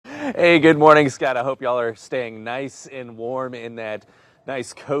Hey, good morning, Scott. I hope y'all are staying nice and warm in that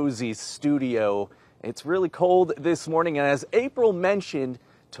nice cozy studio. It's really cold this morning, and as April mentioned,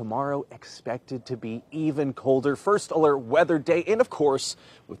 tomorrow expected to be even colder. First alert weather day, and of course,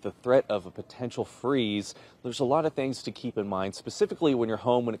 with the threat of a potential freeze, there's a lot of things to keep in mind, specifically when you're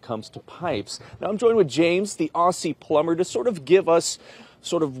home when it comes to pipes. Now, I'm joined with James, the Aussie plumber, to sort of give us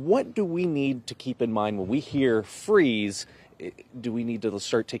what do we need to keep in mind when we hear freeze. Do we need to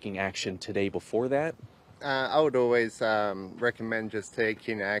start taking action today before that? I would always recommend just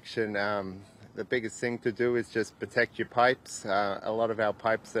taking action. The biggest thing to do is just protect your pipes. A lot of our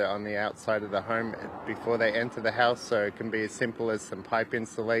pipes are on the outside of the home before they enter the house, so it can be as simple as some pipe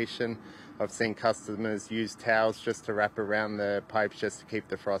insulation. I've seen customers use towels just to wrap around the pipes just to keep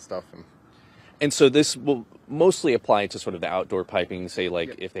the frost off them. And so this will mostly apply to sort of the outdoor piping, say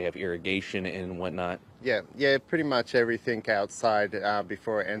like if they have irrigation and whatnot? Yeah, pretty much everything outside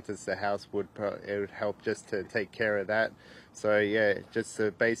before it enters the house it would help just to take care of that. So yeah, just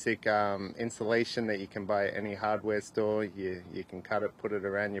the basic insulation that you can buy at any hardware store. You can cut it, put it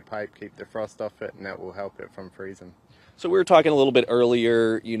around your pipe, keep the frost off it, and that will help it from freezing. So we were talking a little bit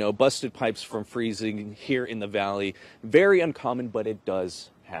earlier, busted pipes from freezing here in the valley. Very uncommon, but it does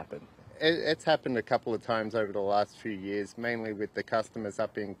happen. It's happened a couple of times over the last few years, mainly with the customers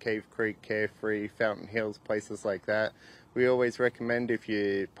up in Cave Creek, Carefree, Fountain Hills, places like that. We always recommend if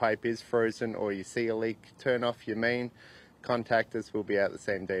your pipe is frozen or you see a leak, turn off your main. Contact us, we'll be out the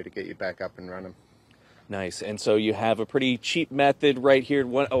same day to get you back up and running. Nice. And so you have a pretty cheap method right here,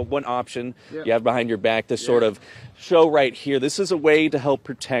 one option you have behind your back to sort of show right here. This is a way to help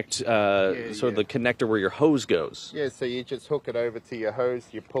protect the connector where your hose goes. Yeah, so you just hook it over to your hose,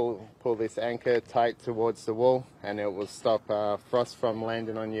 you pull this anchor tight towards the wall, and it will stop frost from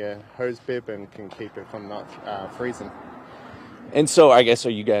landing on your hose bib and can keep it from not freezing. And so I guess, are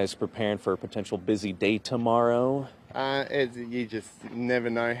you guys preparing for a potential busy day tomorrow? You just never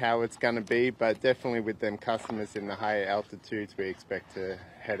know how it's going to be, but definitely with them customers in the higher altitudes, we expect to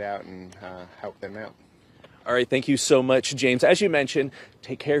head out and help them out. All right, thank you so much, James. As you mentioned,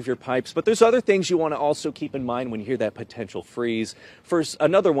 take care of your pipes, but there's other things you want to also keep in mind when you hear that potential freeze. First,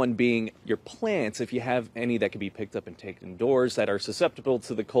 another one being your plants. If you have any that can be picked up and taken indoors that are susceptible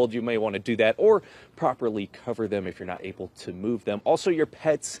to the cold, you may want to do that, or properly cover them if you're not able to move them. Also, your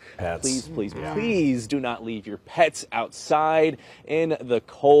pets. Please do not leave your pets outside in the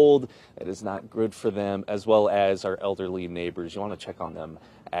cold. That is not good for them, as well as our elderly neighbors. You want to check on them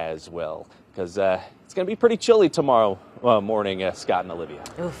as well, because it's going to be pretty chilly tomorrow morning, Scott and Olivia.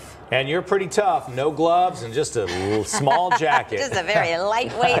 Oof. And you're pretty tough. No gloves and just a little small jacket. Just a very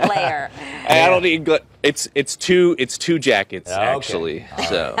lightweight layer. I don't need it's two jackets, actually. Okay.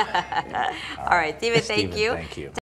 So. All right, David, Stephen, thank you. Thank you.